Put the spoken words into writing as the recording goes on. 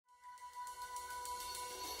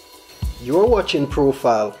You're watching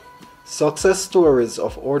Profile, success stories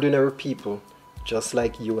of ordinary people just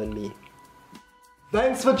like you and me.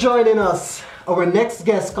 Thanks for joining us. Our next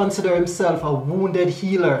guest considers himself a wounded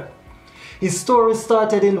healer. His story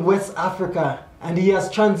started in West Africa and he has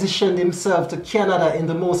transitioned himself to Canada in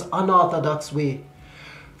the most unorthodox way.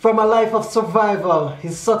 From a life of survival,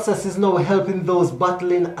 his success is now helping those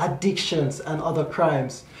battling addictions and other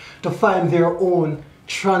crimes to find their own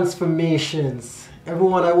transformations.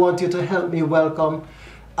 Everyone, I want you to help me welcome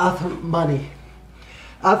Athumani.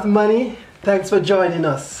 Athumani, thanks for joining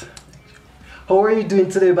us. How are you doing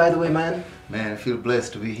today, by the way, man? Man, I feel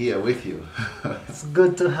blessed to be here with you. It's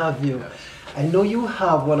good to have you. I know you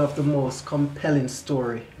have one of the most compelling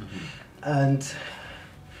stories, and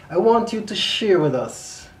I want you to share with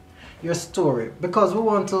us your story because we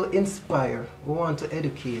want to inspire, we want to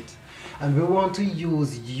educate, and we want to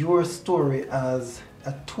use your story as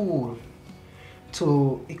a tool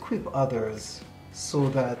to equip others so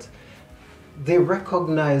that they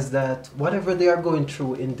recognize that whatever they are going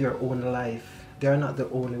through in their own life, they are not the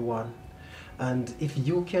only one. And if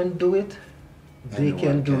you can do it, they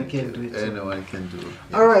can do it too. Anyone can do it.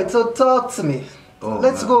 Yes. Alright, so talk to me.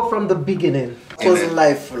 Let's go from the beginning. What was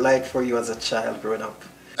life like for you as a child growing up?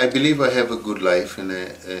 I believe I have a good life. When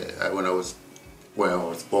I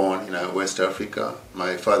was born in West Africa,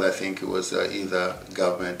 my father, I think it was either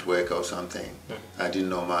government work or something. I didn't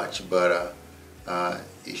know much, but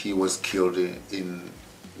he was killed in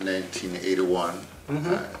 1981.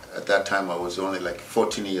 At that time I was only like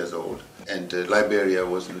 14 years old, and Liberia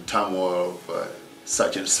was in turmoil of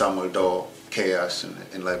Sergeant Samuel Doe chaos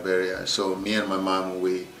in Liberia. So me and my mom,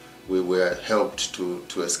 we were helped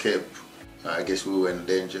to escape. I guess we were in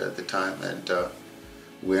danger at the time, and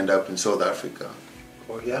we ended up in South Africa.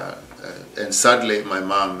 Oh yeah. And sadly, my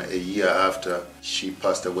mom, a year after, she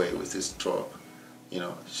passed away with this stroke. You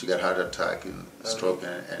know, she got heart attack and stroke,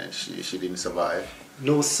 and she didn't survive.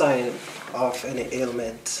 No sign of any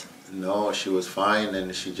ailment? No, she was fine,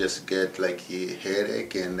 and she just get like a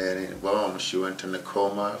headache, and then boom, she went in a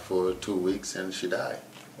coma for 2 weeks and she died.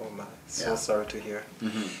 Oh my, so sorry to hear.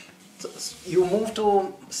 So you moved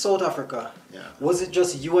to South Africa. Yeah. Was it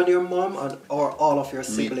just you and your mom, or all of your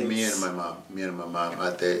siblings? Me and my mom. Me and my mom.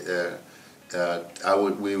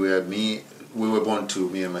 We were born to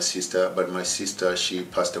me and my sister, but my sister, she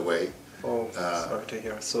passed away. Oh, sorry to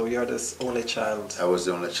hear. So you're the only child? I was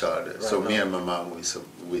the only child. Right so now. Me and my mom,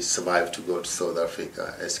 we survived to go to South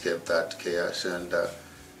Africa, escape that chaos, and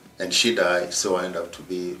she died. So I ended up to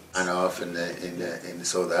be an orphan in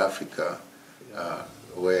South Africa,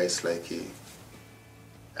 where it's like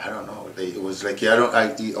I don't know. It was like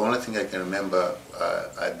the only thing I can remember.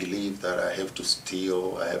 I believe that I have to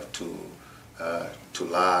steal. I have to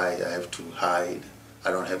lie. I have to hide.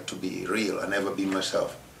 I don't have to be real. I never be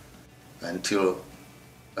myself. Until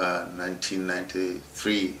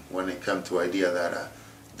 1993, when it came to idea that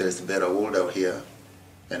there's a better world out here,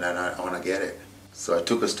 and I want to get it. So I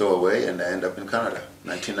took a stowaway, and I ended up in Canada,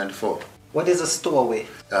 1994. What is a stowaway?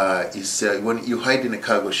 It's when you hide in a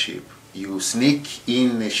cargo ship, you sneak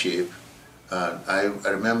in a ship. I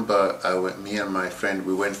remember me and my friend,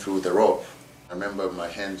 we went through the rope. I remember my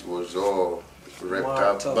hands was all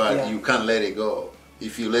wrapped up, but you can't let it go.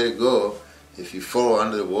 If you let it go, if you fall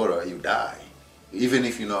under the water, you die. Even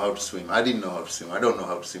if you know how to swim. I didn't know how to swim. I don't know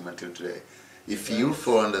how to swim until today. If you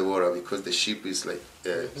fall under the water because the ship is like,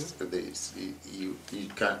 you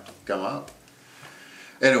can't come out.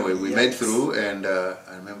 Anyway, we made through, and I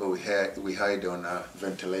remember we hid on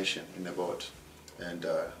ventilation in the boat, and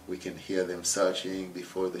we can hear them searching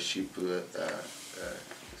before the ship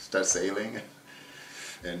starts sailing.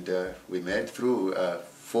 And we made through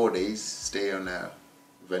 4 days, stay on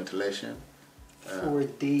ventilation. 4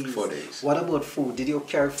 days. 4 days. What about food? Did you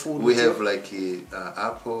carry food? We have like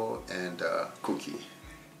apple and cookie.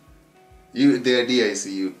 The idea is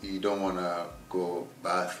you don't want to go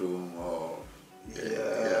bathroom or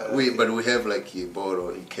but we have like a bottle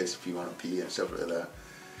in case if you want to pee and stuff like that.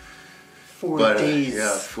 4 days.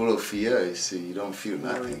 Yeah, full of fear. So you don't feel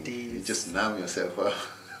 4 nothing. days. You just numb yourself up.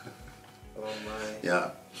 Oh my. Yeah,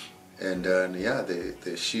 and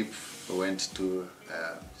the ship went to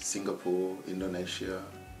Singapore, Indonesia,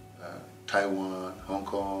 Taiwan, Hong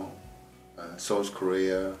Kong, South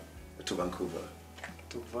Korea, to Vancouver.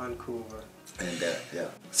 To Vancouver. And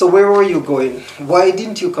So where were you going? Why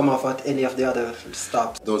didn't you come off at any of the other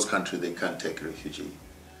stops? Those countries, they can't take refugee.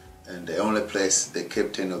 And the only place the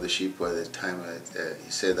captain of the ship was at the time,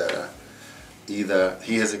 he said that either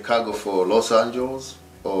he has a cargo for Los Angeles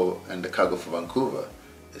and the cargo for Vancouver.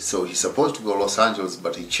 So he's supposed to go Los Angeles,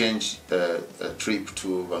 but he changed the trip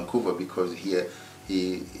to Vancouver because he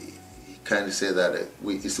kind of say that it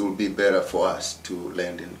will be better for us to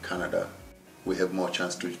land in Canada. We have more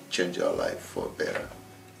chance to change our life for better.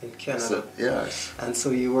 In Canada? So, yes. And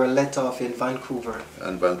so you were let off in Vancouver?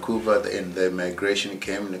 In Vancouver, and the migration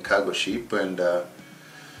came in a cargo ship and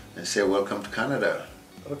said, welcome to Canada.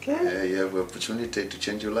 Okay. You have an opportunity to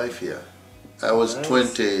change your life here. I was nice.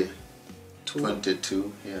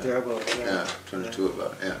 22, yeah. Thereabouts, yeah. Yeah, 22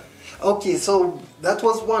 about, yeah. Okay, so that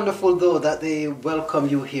was wonderful though, that they welcome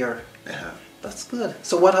you here. Yeah. That's good.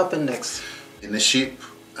 So what happened next? In the ship,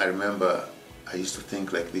 I remember I used to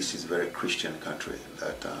think like this is a very Christian country,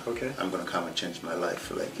 that I'm going to come and change my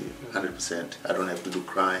life like 100%. I don't have to do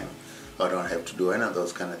crime, I don't have to do any of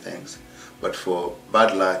those kind of things. But for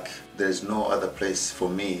bad luck, there's no other place for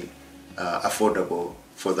me affordable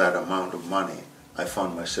for that amount of money. I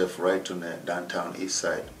found myself right on the downtown east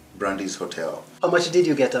side, Brandy's Hotel. How much did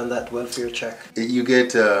you get on that welfare check? You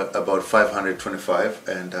get about 525,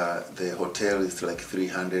 and the hotel is like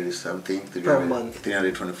 300 or something. Per month.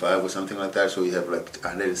 325 or something like that, so you have like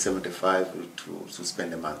 175 to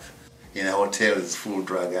spend a month. In a hotel, it's full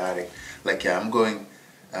drug addict. Like I'm going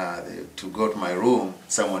to go to my room,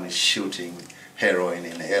 someone is shooting heroin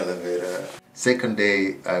in the elevator. Second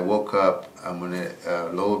day, I woke up, I'm in a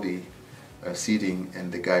lobby, sitting,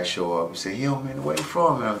 and the guy show up and say, yo man, where you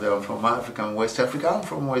from? And I'm from Africa, I'm West Africa. I'm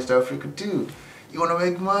from West Africa too. You want to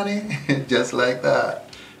make money? Just like that.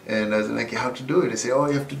 And I was like, how to do it? They say,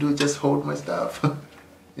 all you have to do is just hold my stuff.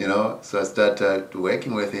 You know, so I started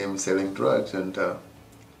working with him, selling drugs, and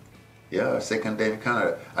yeah, second day in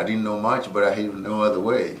Canada. I didn't know much, but I had no other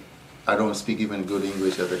way. I don't speak even good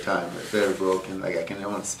English at the time. Very broken, like I can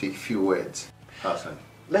only speak few words. Awesome.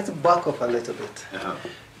 Let's back up a little bit.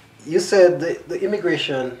 You said the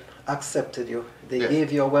immigration accepted you. They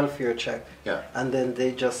gave you a welfare check. Yeah. And then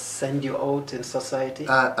they just send you out in society?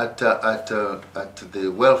 At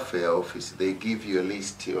the welfare office, they give you a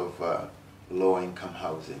list of low-income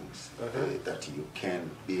housings that you can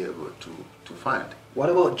be able to find. What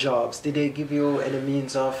about jobs? Did they give you any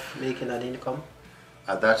means of making an income?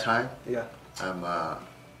 At that time? Yeah.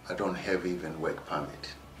 I don't have even work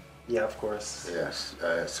permit. Yeah, of course. Yes.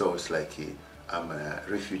 So it's like I'm a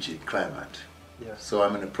refugee climate. Yeah. So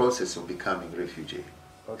I'm in the process of becoming refugee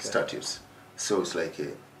status. So it's like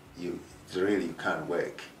you can't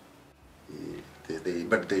work.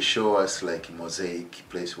 But they show us like a mosaic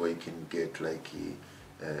place where you can get like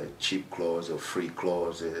cheap clothes or free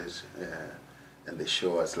clothes, and they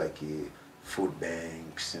show us like food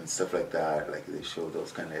banks and stuff like that. Like they show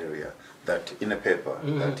those kind of area that in a paper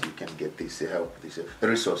that you can get this help, these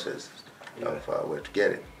resources of where to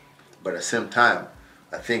get it. But at the same time,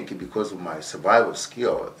 I think because of my survival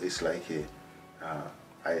skill, it's like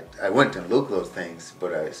I went and looked those things,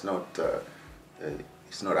 but it's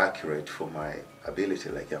not accurate for my ability.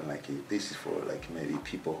 Like I'm like, this is for like maybe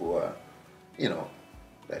people who are, you know,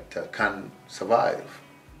 that can survive.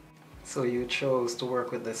 So you chose to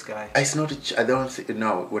work with this guy? It's not. I don't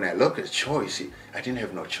know. When I look at choice, I didn't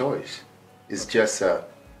have no choice. It's just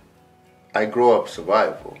I grew up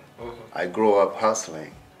survival. I grew up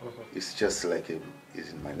hustling. It's just like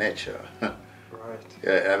it's in my nature.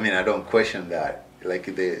 Right. I mean, I don't question that. Like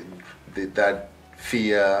that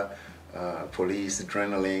fear, police,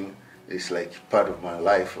 adrenaline, is like part of my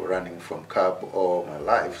life. Running from cop all my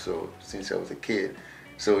life. So since I was a kid,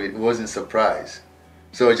 so it wasn't a surprise.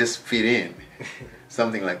 So I just fit in,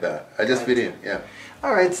 something like that. I just fit in, yeah.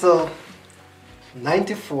 All right, so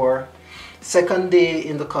 94, second day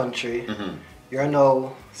in the country. You're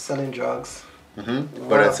now selling drugs.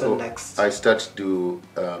 What happened next? I start to do,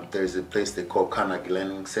 there's a place they call Carnegie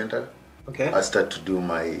Learning Center. Okay. I start to do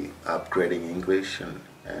my upgrading English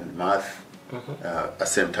and math at the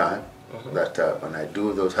same time. That when I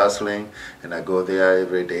do those hustling, and I go there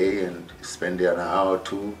every day and spend an hour or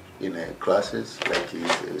two in classes, like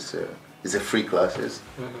it's a free classes.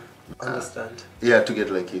 Understand. Yeah, to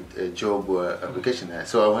get like a job application there.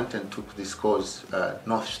 So I went and took this course,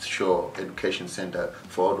 North Shore Education Center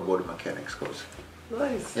for Automotive Mechanics course.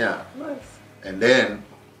 Nice. Yeah. Nice. And then,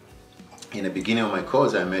 in the beginning of my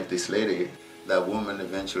course, I met this lady. That woman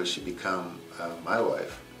eventually she became my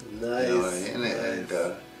wife. Nice. You know,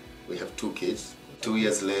 and we have 2 kids. 2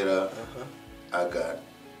 years later, I got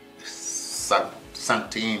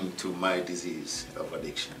sunk into my disease of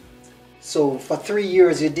addiction. So for 3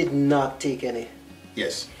 years you did not take any?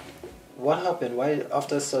 Yes. What happened? Why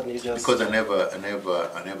after a sudden you just... Because I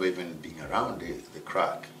never even been around the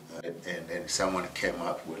crack. And then someone came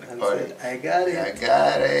up with a party. Said, I got it. I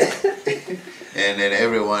got it. And then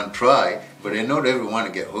everyone tried, but not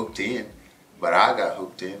everyone get hooked in. But I got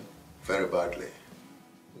hooked in very badly.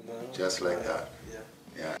 No, just like that. Yeah.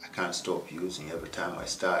 Yeah, I can't stop using. Every time I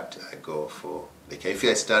start, I go for, like if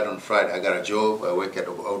I start on Friday, I got a job, I work at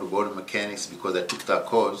auto body mechanics because I took that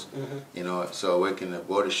course, you know, so I work in a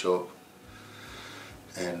body shop.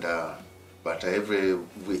 And, but every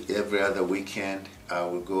other weekend, I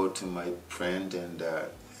will go to my friend and,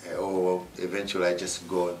 or eventually I just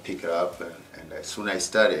go and pick it up. And as soon as I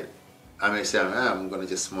started, I may say, I'm going to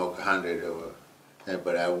just smoke 100 or,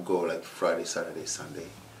 but I will go like Friday, Saturday, Sunday,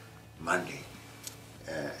 Monday.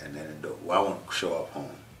 And then I won't show up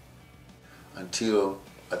home until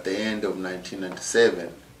at the end of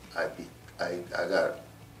 1997. I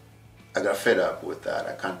got fed up with that.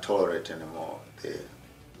 I can't tolerate anymore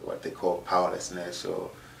what they call powerlessness, or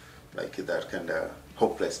like that kind of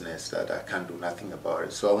hopelessness that I can't do nothing about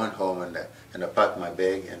it. So I went home and I packed my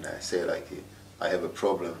bag and I say like, I have a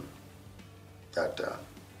problem that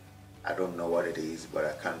I don't know what it is, but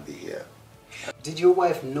I can't be here. Did your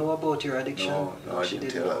wife know about your addiction? No, I didn't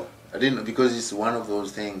tell her. I didn't, because it's one of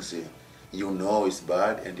those things, you know it's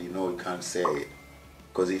bad and you know you can't say it.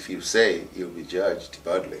 Because if you say it, you'll be judged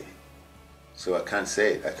badly. So I can't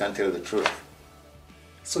say it. I can't tell the truth.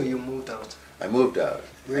 So you moved out? I moved out.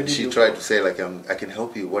 Where and did she you tried to say like, I can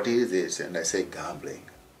help you. What is this? And I say gambling.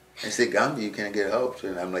 I say gambling, you can get help.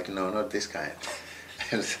 And I'm like, no, not this kind.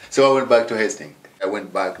 So I went back to Hastings. I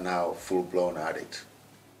went back now full-blown addict.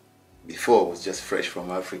 Before, it was just fresh from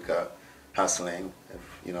Africa, hustling,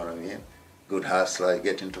 you know what I mean? Good hustler,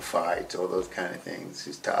 get into fights, all those kind of things.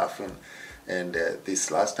 It's tough. And this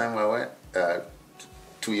last time I went,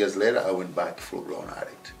 2 years later, I went back full-blown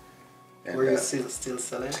addict. And, were you still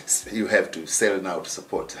selling? You have to sell now to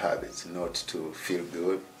support habits, not to feel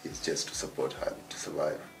good. It's just to support habit, to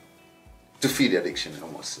survive. To feed addiction,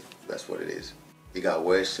 almost. That's what it is. It got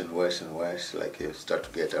worse and worse and worse. Like you start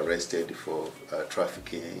to get arrested for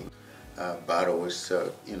trafficking. Battles,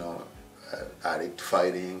 you know, addict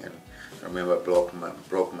fighting, and I remember I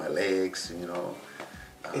broke my legs, you know.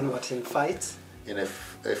 In what, in fights? In a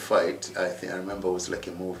fight, I remember it was like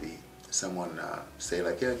a movie. Someone say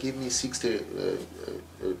like, yeah, give me 60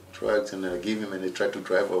 drugs, and I give him, and they tried to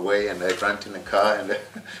drive away, and I ran in a car, and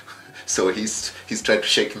so he's tried to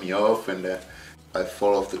shake me off, and I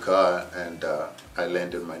fall off the car, and I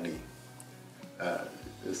landed on my knee.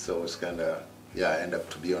 So it's kind of, yeah, I end up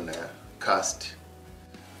to be on a cast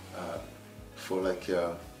for like,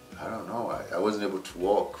 I don't know, I wasn't able to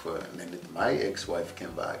walk. And then my ex-wife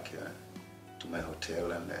came back to my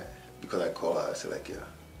hotel, and because I called her, I said like, yeah,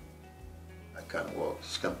 I can't walk,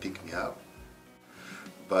 she can pick me up.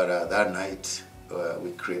 But that night,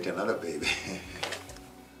 we created another baby.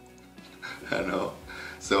 I know.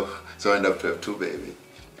 So I ended up to have two babies.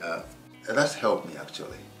 And that's helped me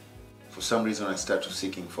actually. For some reason I started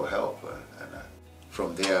seeking for help, and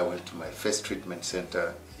from there I went to my first treatment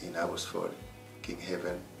center in Abbotsford, King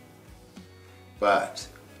Haven. But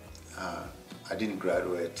I didn't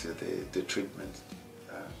graduate the treatment.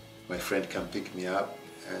 My friend came pick me up,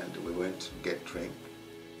 and we went to get drink.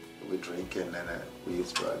 We drink, and then we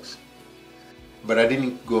use drugs. But I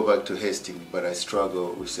didn't go back to Hastings, but I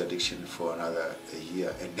struggled with addiction for another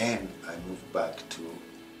year. And then I moved back to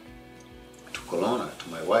Kelowna, to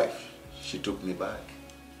my wife. She took me back,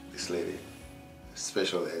 this lady,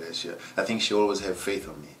 special lady. I think she always had faith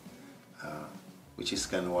on me, which is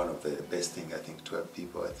kind of one of the best things I think to have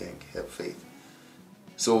people, I think, have faith.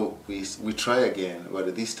 So we try again,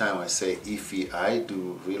 but this time I say, if I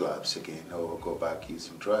do relapse again or go back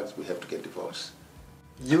using drugs, we have to get divorced.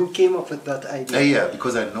 You came up with that idea? Yeah,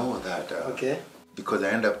 because I know that. Okay. Because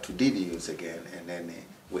I end up to did use again, and then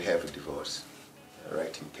we have a divorce.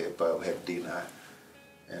 Writing paper, we have dinner,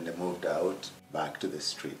 and I moved out back to the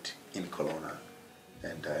street in Kelowna,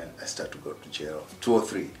 and I started to go to jail.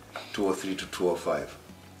 203 to 205.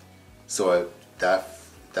 So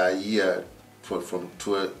that year, from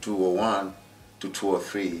 201 to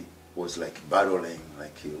 203 was like battling,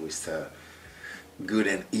 like with good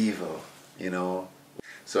and evil, you know.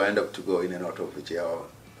 So I ended up to go in and out of the jail,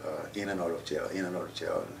 in and out of jail, in and out of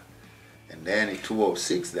jail. And then in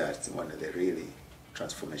 206, that's when the really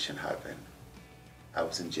transformation happened. I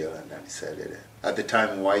was in jail, and then I decided, at the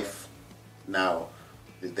time, wife, now,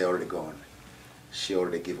 they're already gone. She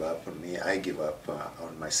already gave up on me, I give up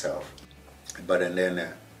on myself. But and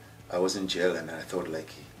then I was in jail, and I thought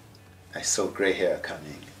like, I saw gray hair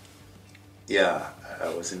coming. Yeah, I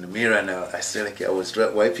was in the mirror, and I said like, I was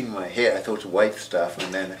wiping my hair, I thought white stuff,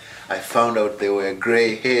 and then I found out they were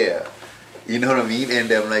gray hair. You know what I mean?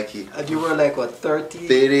 And I'm like... And you were like, what, 30?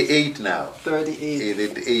 38 now. 38.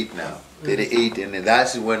 38 now. 38, and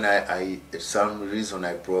that's when for some reason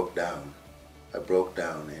I broke down. I broke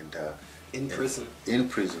down, and... in prison? In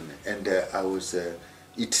prison. And I was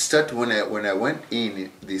it started when I went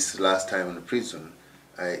in this last time in the prison.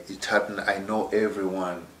 It happened. I know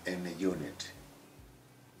everyone in the unit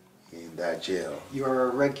in that jail. You're a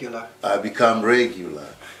regular. I become regular.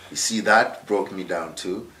 You see, that broke me down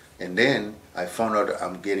too. And then I found out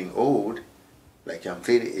I'm getting old, like I'm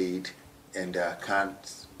 38, and I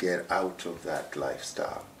can't get out of that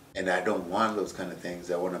lifestyle. And I don't want those kind of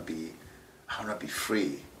things. I want to be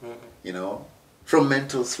free, you know, from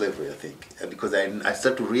mental slavery, I think. Because I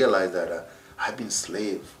started to realize that I've been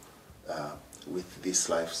slave with this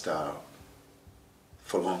lifestyle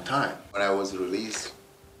for a long time. When I was released,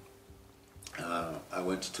 I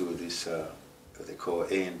went to this, what they call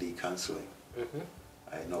A&D counseling.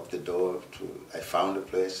 I knocked the door I found a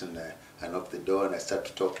place, and I knocked the door and I started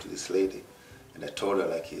to talk to this lady. And I told her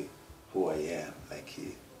like who I am, like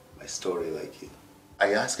my story, like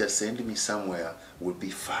I asked her, send me somewhere would be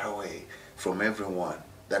far away from everyone,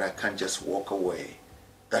 that I can just walk away,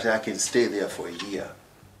 that I can stay there for a year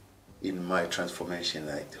in my transformation,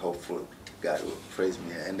 like hopefully God will praise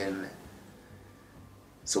me. And then,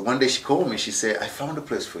 so one day she called me, she said, I found a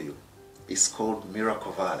place for you. It's called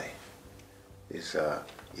Miracle Valley. It's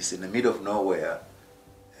in the middle of nowhere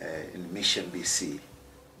in Mission, BC.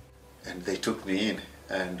 And they took me in,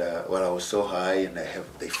 and well, I was so high, and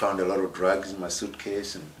they found a lot of drugs in my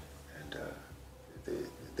suitcase, and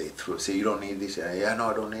they threw, say, you don't need this. And yeah, no,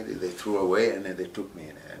 I don't need it. They threw away, and then they took me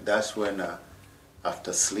in. And that's when,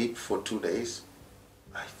 after sleep for 2 days,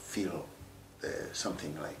 I feel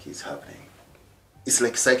something like is happening. It's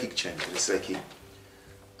like psychic change. It's like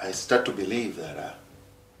I start to believe that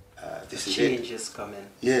this is it. Change is coming.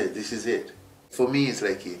 Yeah, this is it. For me, it's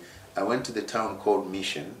like I went to the town called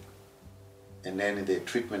Mission, and then the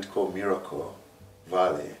treatment called Miracle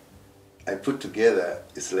Valley. I put together,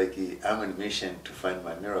 it's like I'm on a mission to find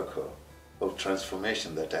my miracle of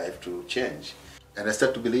transformation that I have to change. And I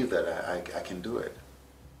start to believe that I can do it.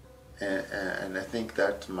 And I think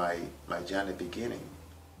that my journey beginning,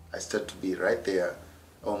 I start to be right there,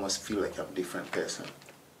 almost feel like I'm a different person.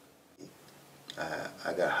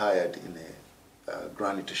 I got hired in a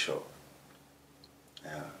granite shop.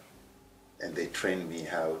 And they trained me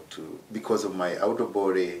how to, because of my outer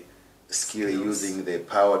body skill using the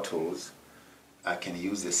power tools, I can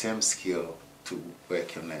use the same skill to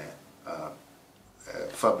work on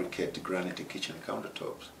fabricate granite kitchen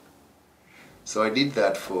countertops. So I did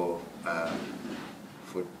that for a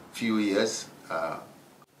few years.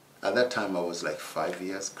 At that time I was like 5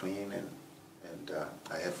 years clean, and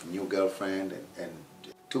I have a new girlfriend and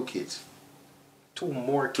 2 kids. 2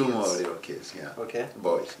 more kids? 2 more little kids, yeah. Okay.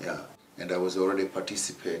 Boys, yeah. And I was already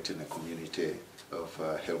participating in a community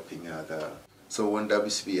of helping other. So when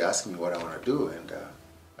WCB asked me what I want to do, and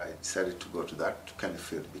I decided to go to that kind of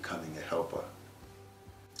field, becoming a helper.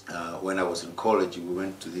 When I was in college, we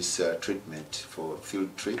went to this treatment for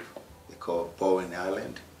field trip. They call Bowen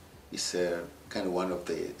Island. It's kind of one of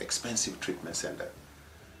the expensive treatment center.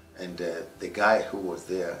 And the guy who was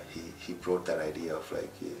there, he brought that idea of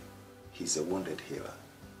like, he's a wounded healer.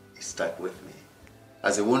 He stuck with me.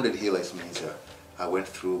 As a wounded healer, it means I went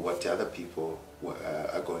through what other people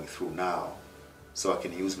are going through now, so I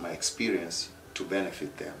can use my experience to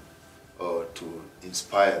benefit them or to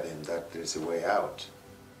inspire them that there's a way out.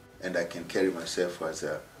 And I can carry myself as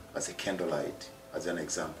a candlelight, as an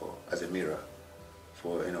example, as a mirror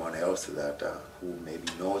for anyone else that who maybe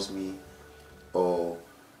knows me or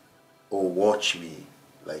watch me,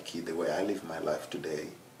 like the way I live my life today.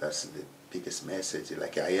 That's the biggest message.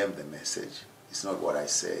 Like I am the message. It's not what I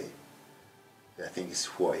say. I think it's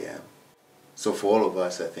who I am. So for all of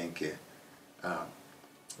us, I think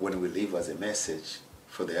when we live as a message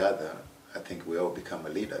for the other, I think we all become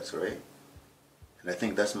leaders, right? And I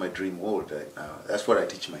think that's my dream world right now. That's what I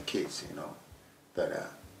teach my kids, you know, that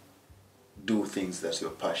do things that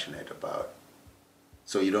you're passionate about.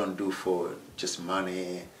 So you don't do for just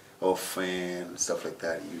money or fame, stuff like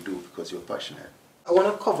that. You do because you're passionate. I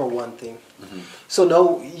want to cover one thing. So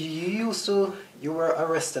now, you were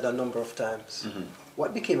arrested a number of times.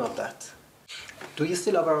 What became of that? Do you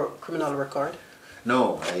still have a criminal record?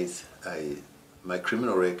 No, my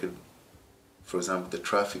criminal record, for example, the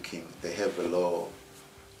trafficking, they have a law.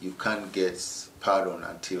 You can't get pardon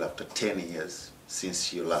until after 10 years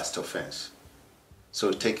since your last offense. So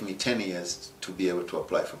it took me 10 years to be able to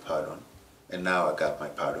apply for pardon. And now I got my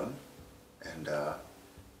pardon. And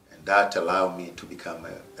that allowed me to become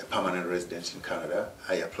a permanent resident in Canada.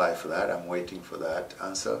 I applied for that. I'm waiting for that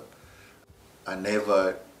answer. I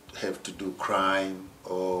never have to do crime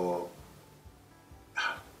or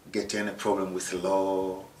get any problem with the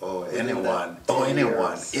law or anyone.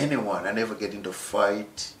 I never get into a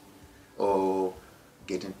fight or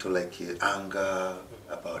get into like anger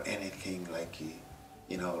about anything, like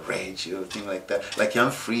rage or thing like that. Like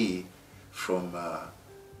I'm free from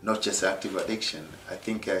not just active addiction. I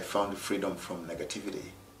think I found freedom from negativity.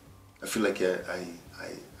 I feel like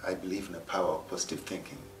I believe in the power of positive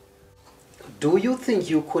thinking. Do you think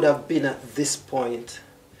you could have been at this point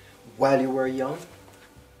while you were young?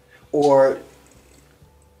 Or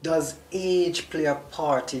does age play a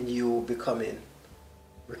part in you becoming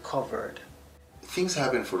recovered? Things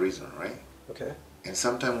happen for a reason, right? Okay. And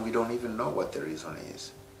sometimes we don't even know what the reason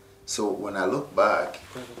is. So when I look back,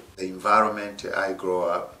 the environment I grew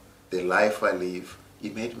up, the life I live,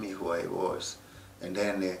 it made me who I was. And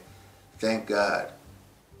then thank God,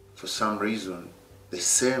 for some reason, the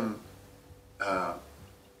same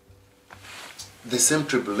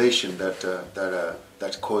tribulation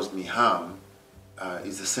that caused me harm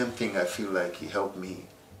is the same thing. I feel like it helped me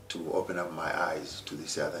to open up my eyes to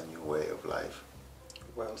this other new way of life.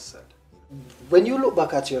 Well said. When you look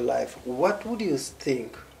back at your life, what would you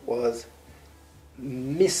think was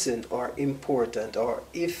missing or important, or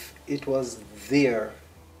if it was there,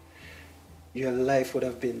 your life would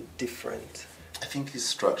have been different? I think it's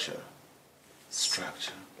structure.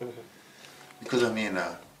 Because I mean,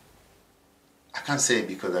 I can't say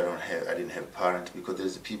because I didn't have parents, because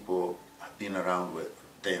there's people I've been around with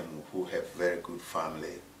them who have very good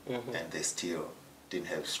family, and they still didn't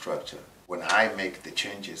have structure. When I make the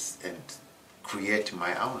changes and create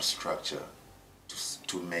my own structure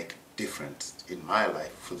to make difference in my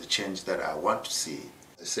life for the change that I want to see.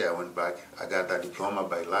 I say I went back, I got that diploma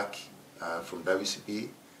by luck from WCP,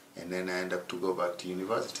 and then I end up to go back to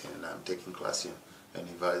university, and I'm taking class in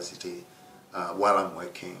university while I'm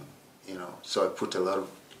working, So I put a lot of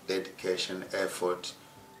dedication, effort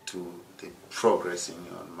to the progressing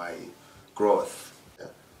on my growth.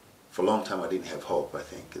 For a long time I didn't have hope. I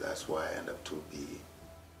think that's why I end up to be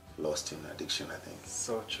lost in addiction, I think.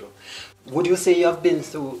 So true. Would you say you have been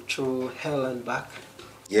through hell and back?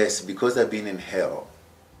 Yes, because I've been in hell,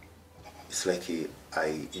 it's like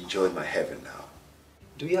I enjoy my heaven now.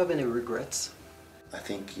 Do you have any regrets? I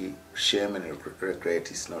think shame and regret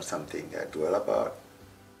is not something I dwell about,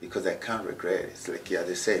 because I can't regret. It's like,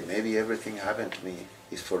 they say, maybe everything happened to me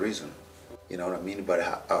is for a reason. You know what I mean? But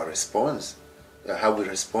our response, how we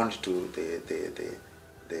respond to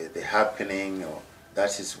the happening, or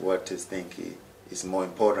that is what I think is more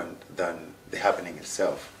important than the happening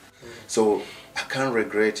itself. So I can't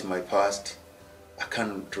regret my past. I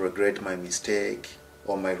can't regret my mistake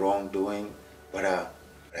or my wrongdoing, but I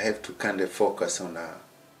have to kind of focus on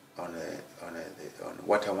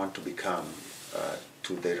what I want to become,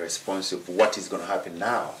 to the response of what is going to happen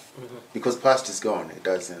now, because past is gone. It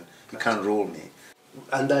can't rule me.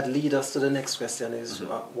 And that leads us to the next question: is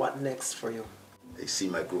what next for you? I see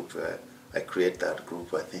my group. I create that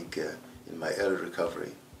group. I think in my early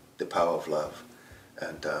recovery, the power of love,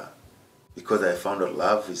 and because I found out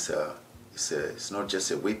love it's not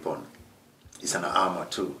just a weapon; it's an armor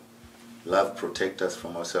too. Love protects us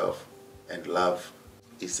from ourselves, and love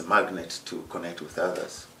is a magnet to connect with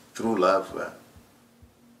others. Through love,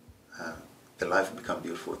 the life becomes a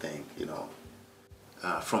beautiful thing,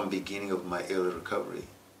 From the beginning of my early recovery,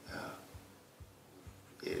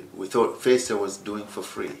 we thought first I was doing for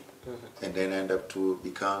free, and then end up to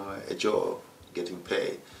become a job, getting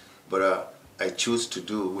paid. But I choose to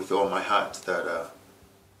do with all my heart that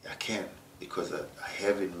I can, because I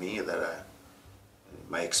have in me that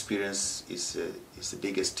my experience is the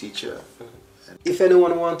biggest teacher. If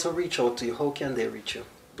anyone wants to reach out to you, how can they reach you?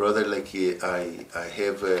 Brother, I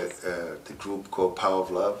have the group called Power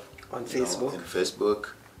of Love. On Facebook? In Facebook,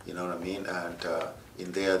 you know what I mean? And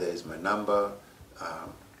in there's my number.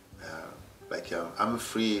 I'm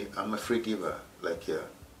a free giver.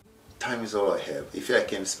 Time is all I have. If I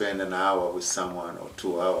can spend an hour with someone or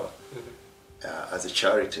 2 hours as a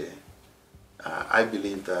charity, I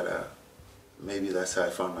believe that maybe that's how I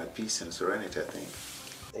found my peace and serenity, I think.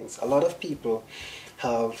 A lot of people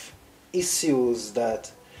have issues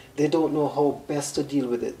that they don't know how best to deal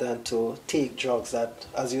with it than to take drugs that,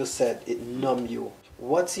 as you said, it numb you.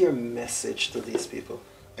 What's your message to these people?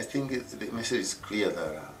 I think the message is clear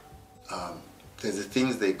that there's the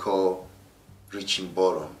things they call reaching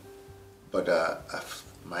bottom, but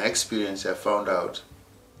my experience, I found out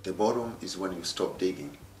the bottom is when you stop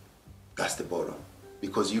digging. That's the bottom,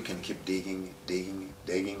 because you can keep digging,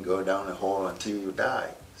 go down a hole until you die,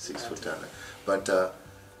 6 foot under. But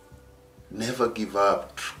never give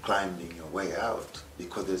up climbing your way out,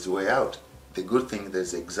 because there's a way out. The good thing,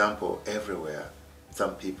 there's example everywhere.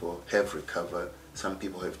 Some people have recovered, some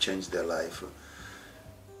people have changed their life.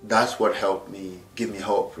 that's what helped me, give me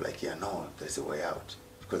hope. Like, yeah, no, there's a way out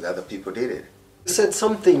because other people did it. You said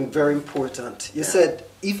something very important. You Yeah. said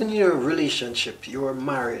even in your relationship, you were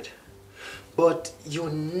married, but you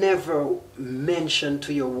never mentioned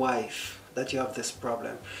to your wife that you have this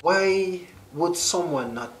problem. Why would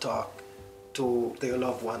someone not talk to their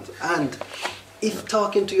loved ones? And if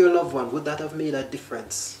talking to your loved one, would that have made a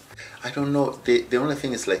difference? I don't know. The only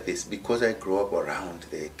thing is like this, because I grew up around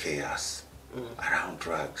the chaos, around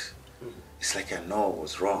drugs, it's like I know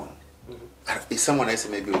what's wrong. If someone else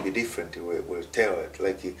maybe will be different, will tell it.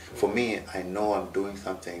 Like for me, I know I'm doing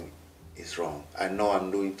something is wrong. I know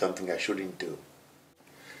I'm doing something I shouldn't do.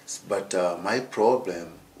 But my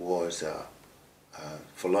problem was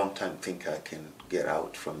for a long time think I can get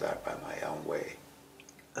out from that by my own way.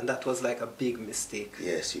 And that was like a big mistake.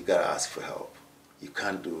 Yes, you gotta ask for help. You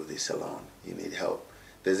can't do this alone. You need help.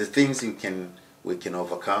 There's the things we can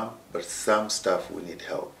overcome, but some stuff we need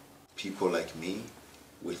help. People like me,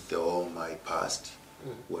 with all my past,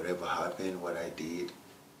 whatever happened, what I did,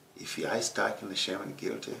 if I stuck in the shame and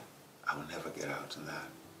guilty, I will never get out of that.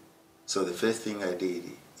 So the first thing I did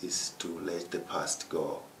is to let the past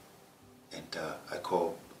go, and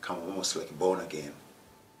come almost like born again.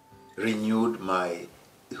 Renewed my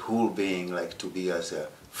whole being, like to be as a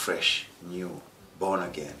fresh, new, born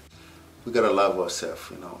again. We gotta love ourselves,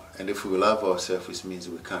 you know. And if we love ourselves, it means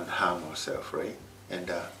we can't harm ourselves, right?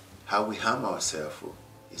 And how we harm ourselves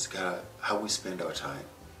is how we spend our time.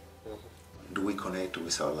 Do we connect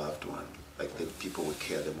with our loved one, like the people we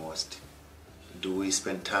care the most? Do we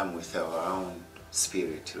spend time with our own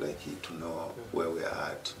spirit, like to know where we're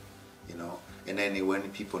at, you know? And then when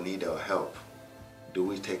people need our help, do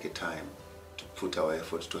we take a time to put our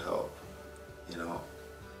efforts to help, you know?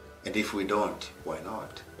 And if we don't, why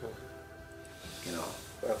not? You know?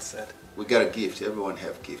 Well said. We got a gift. Everyone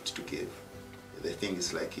have gifts to give. The thing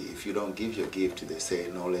is like, if you don't give your gift, they say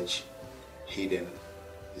knowledge hidden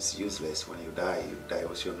is useless. When you die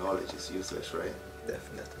with your knowledge. It's useless, right?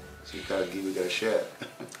 Definitely. So you gotta give, you gotta share.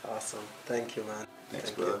 Awesome. Thank you, man. Thanks,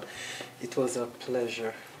 Thank brother. you. It was a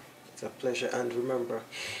pleasure. It's a pleasure. And remember,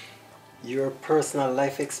 your personal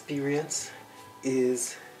life experience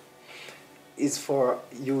is for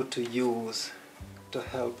you to use to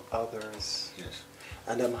help others. Yes.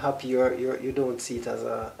 And I'm happy you don't see it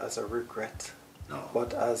as a regret, No.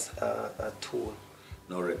 but as a tool.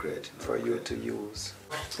 No regret. No for regret. you to use.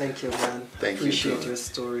 Thank you, man. Thank you, Appreciate too. your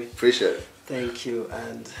story. Appreciate it. Thank you,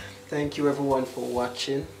 and thank you everyone for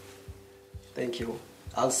watching. Thank you.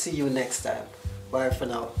 I'll see you next time. Bye for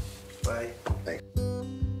now. Bye. Thanks.